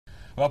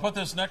Well, put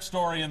this next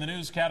story in the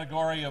news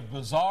category of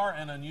bizarre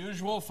and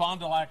unusual.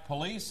 Fond du Lac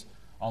police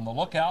on the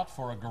lookout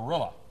for a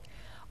gorilla.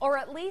 Or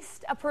at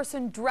least a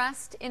person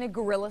dressed in a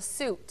gorilla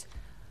suit.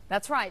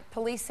 That's right.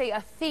 Police say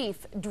a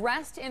thief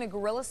dressed in a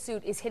gorilla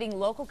suit is hitting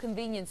local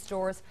convenience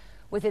stores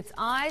with its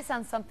eyes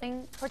on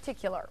something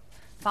particular.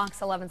 Fox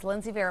 11's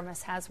Lindsay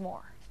Veremis has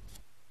more.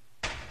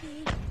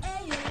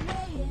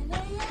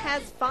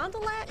 Has Fond du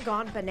Lac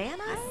gone bananas?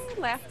 I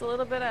laughed a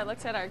little bit. I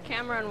looked at our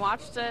camera and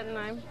watched it, and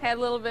I had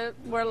a little bit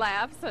more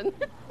laughs, and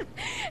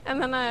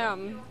then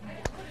I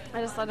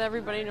just let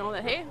everybody know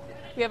that, hey,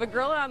 we have a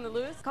gorilla on the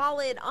loose. Call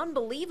it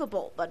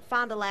unbelievable, but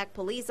Fond du Lac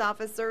police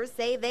officers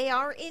say they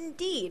are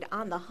indeed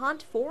on the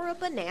hunt for a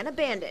banana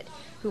bandit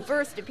who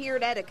first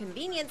appeared at a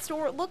convenience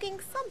store looking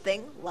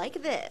something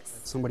like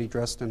this. Somebody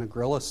dressed in a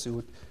gorilla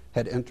suit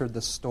had entered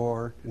the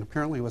store and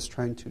apparently was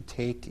trying to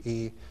take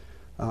a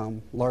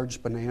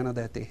large banana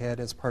that they had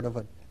as part of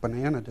a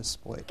banana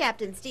display.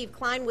 Captain Steve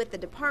Klein with the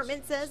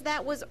department says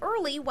that was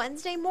early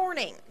Wednesday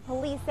morning.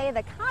 Police say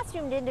the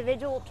costumed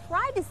individual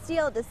tried to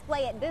steal a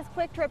display at this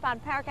Quick Trip on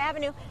Park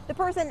Avenue. The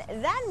person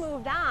then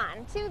moved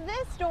on to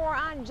this store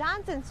on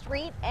Johnson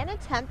Street and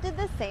attempted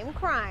the same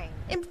crime.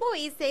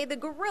 Employees say the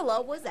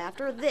gorilla was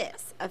after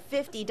this, a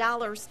 $50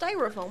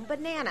 styrofoam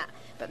banana.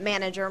 But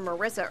manager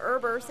Marissa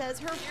Erber says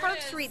her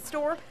Park Street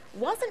store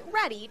wasn't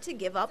ready to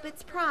give up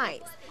its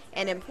prize.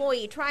 An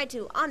employee tried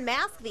to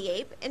unmask the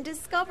ape and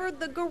discovered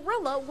the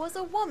gorilla was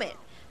a woman,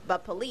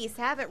 but police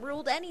haven't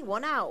ruled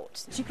anyone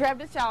out. She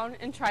grabbed it down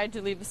and tried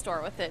to leave the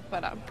store with it,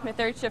 but my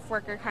third shift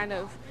worker kind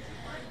of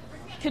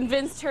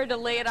convinced her to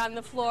lay it on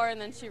the floor, and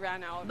then she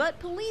ran out. But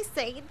police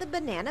say the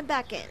banana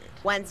beckoned.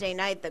 Wednesday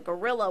night, the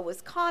gorilla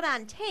was caught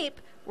on tape,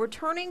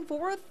 returning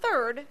for a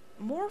third,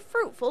 more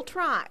fruitful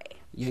try.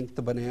 Yanked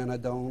the banana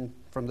down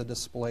from the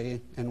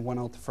display and went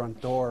out the front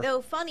door.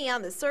 Though funny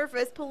on the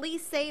surface,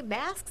 police say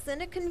masks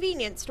in a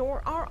convenience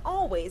store are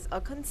always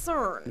a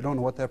concern. You don't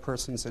know what that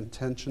person's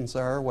intentions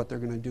are, what they're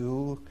going to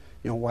do,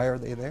 why are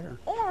they there?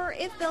 Or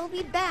if they'll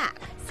be back.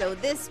 So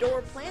this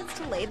store plans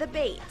to lay the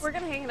bait. We're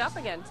going to hang it up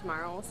again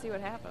tomorrow. We'll see what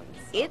happens.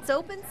 It's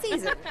open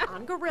season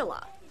on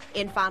gorilla.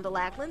 In Fond du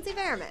Lac, Lindsay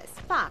Veremis,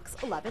 Fox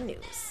 11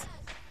 News.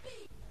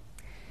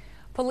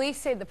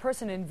 Police say the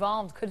person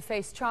involved could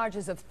face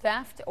charges of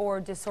theft or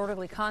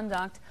disorderly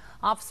conduct.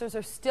 Officers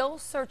are still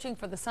searching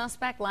for the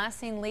suspect, last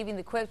seen leaving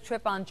the Quick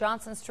Trip on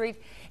Johnson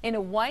Street in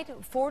a white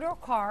four-door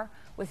car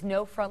with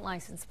no front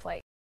license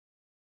plate.